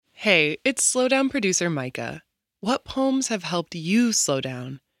Hey, it's Slowdown producer Micah. What poems have helped you slow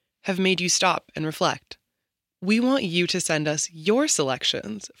down, have made you stop and reflect? We want you to send us your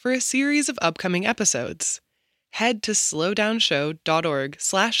selections for a series of upcoming episodes. Head to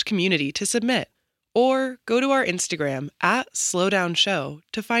slowdownshow.org/community to submit, or go to our Instagram @slowdownshow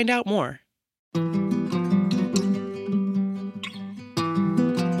to find out more.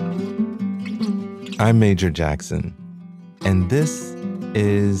 I'm Major Jackson, and this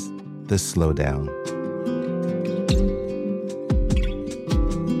is The Slowdown.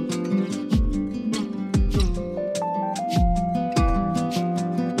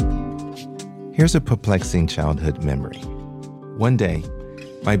 Here's a perplexing childhood memory. One day,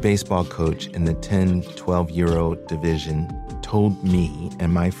 my baseball coach in the 10, 12-year-old division told me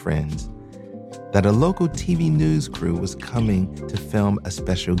and my friends that a local TV news crew was coming to film a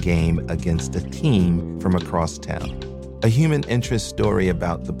special game against a team from across town. A human interest story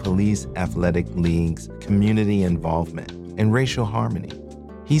about the Police Athletic League's community involvement and racial harmony.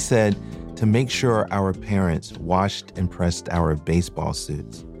 He said to make sure our parents washed and pressed our baseball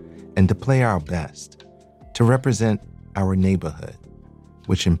suits and to play our best, to represent our neighborhood,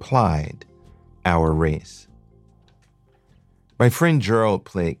 which implied our race. My friend Gerald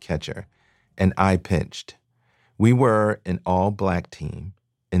played catcher, and I pitched. We were an all-black team,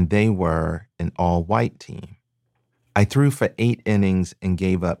 and they were an all-white team. I threw for 8 innings and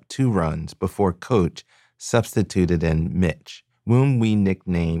gave up 2 runs before Coach substituted in Mitch, whom we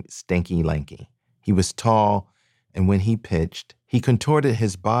nicknamed Stanky Lanky. He was tall, and when he pitched, he contorted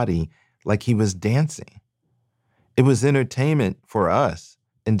his body like he was dancing. It was entertainment for us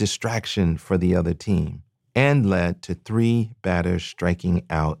and distraction for the other team, and led to 3 batters striking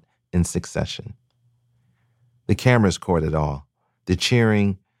out in succession. The cameras caught it all. The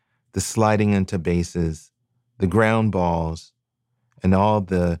cheering, the sliding into bases, the ground balls, and all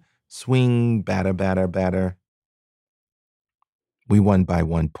the swing, batter. We won by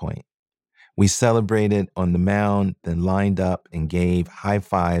 1 point. We celebrated on the mound, then lined up and gave high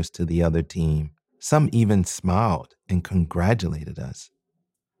fives to the other team. Some even smiled and congratulated us.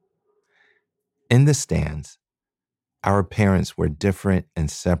 In the stands, our parents were different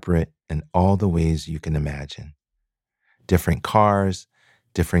and separate in all the ways you can imagine. Different cars,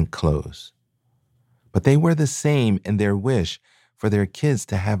 different clothes. But they were the same in their wish for their kids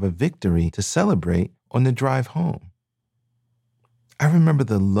to have a victory to celebrate on the drive home. I remember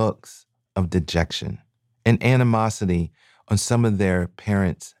the looks of dejection and animosity on some of their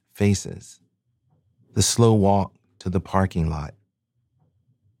parents' faces, the slow walk to the parking lot.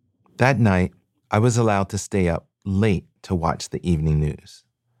 That night, I was allowed to stay up late to watch the evening news.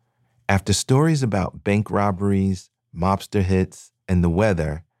 After stories about bank robberies, mobster hits, and the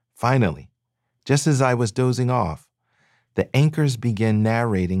weather, finally, just as I was dozing off, the anchors began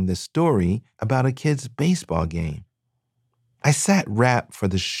narrating the story about a kid's baseball game. I sat rapt for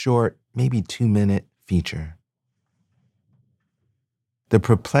the short, maybe 2-minute feature. The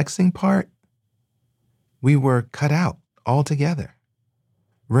perplexing part? We were cut out altogether,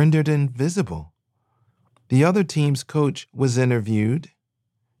 rendered invisible. The other team's coach was interviewed.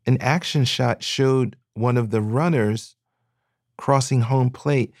 An action shot showed one of the runners crossing home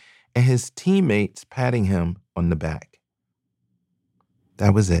plate and his teammates patting him on the back.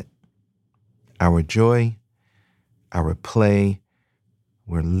 That was it. Our joy, our play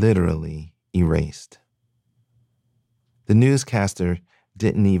were literally erased. The newscaster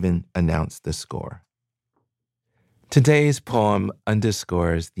didn't even announce the score. Today's poem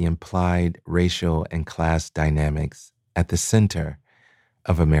underscores the implied racial and class dynamics at the center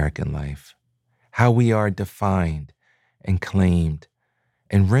of American life, how we are defined and claimed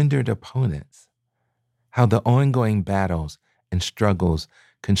and rendered opponents, how the ongoing battles and struggles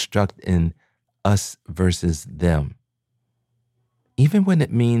construct in us versus them, even when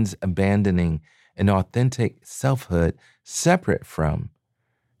it means abandoning an authentic selfhood separate from,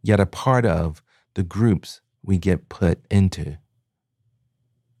 yet a part of, the groups we get put into.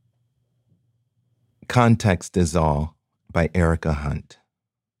 Context is All by Erica Hunt.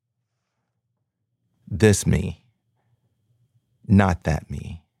 This me, not that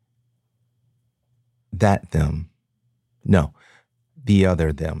me. That them, no, the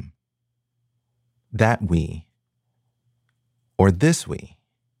other them. That we, or this we,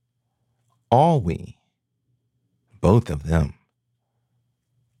 all we, both of them,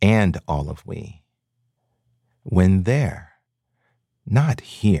 and all of we. When there, not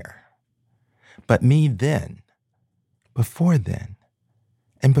here, but me then, before then,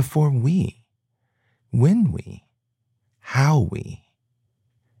 and before we, when we, how we,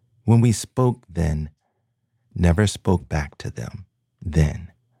 when we spoke then, never spoke back to them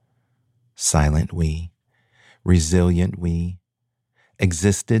then, silent we, resilient we,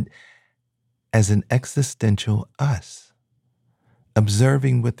 existed as an existential us,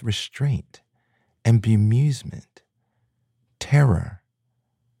 observing with restraint and bemusement, terror,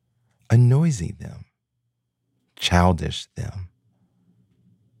 a noisy them, childish them.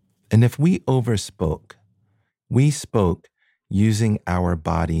 And if we overspoke, we spoke using our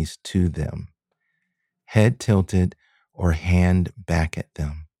bodies to them, head tilted or hand back at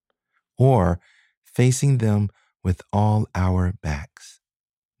them, or facing them with all our backs,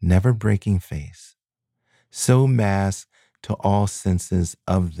 never breaking face, so masked to all senses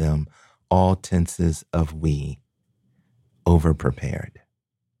of them, all tenses of we, overprepared.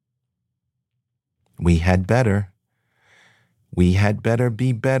 We had better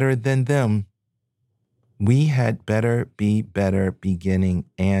be better than them. We had better be better beginning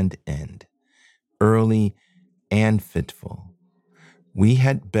and end, early and fitful. We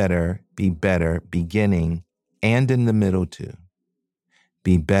had better be better beginning and in the middle too.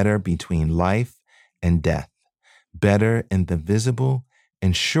 Be better between life and death, better in the visible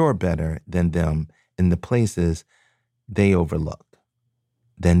and sure better than them in the places they overlook,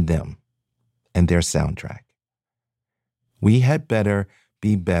 than them and their soundtrack. We had better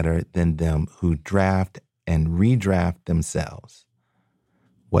be better than them who draft and redraft themselves.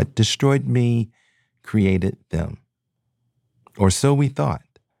 What destroyed me created them. Or so we thought,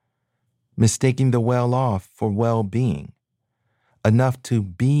 mistaking the well-off for well-being, enough to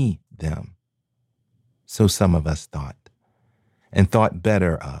be them. So some of us thought, and thought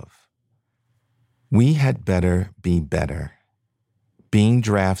better of. We had better be better, being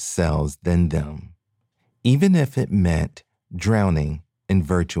draft cells than them, even if it meant drowning in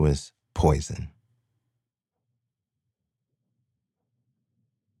virtuous poison.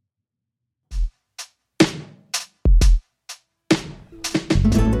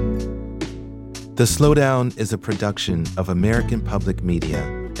 The Slowdown is a production of American Public Media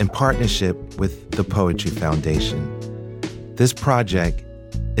in partnership with the Poetry Foundation. This project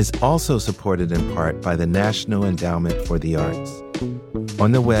is also supported in part by the National Endowment for the Arts.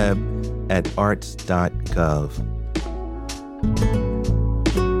 On the web at arts.gov.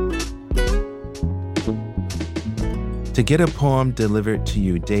 To get a poem delivered to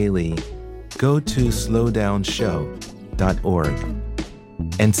you daily, go to slowdownshow.org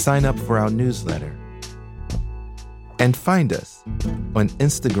and sign up for our newsletter. And find us on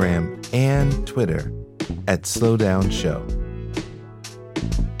Instagram and Twitter at slowdownshow.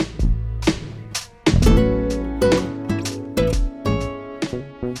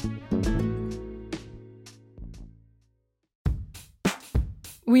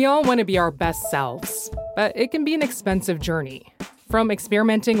 We all want to be our best selves, but it can be an expensive journey. From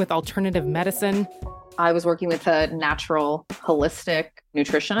experimenting with alternative medicine, I was working with a natural, holistic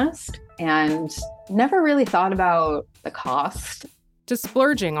nutritionist and never really thought about the cost, to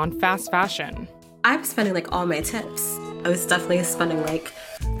splurging on fast fashion. I'm spending all my tips. I was definitely spending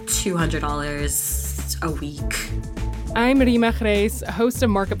 $200 a week. I'm Rima Reis, host of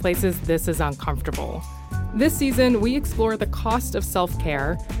Marketplace's This Is Uncomfortable. This season, we explore the cost of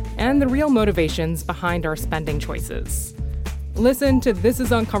self-care and the real motivations behind our spending choices. Listen to This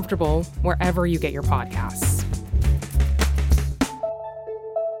Is Uncomfortable wherever you get your podcasts.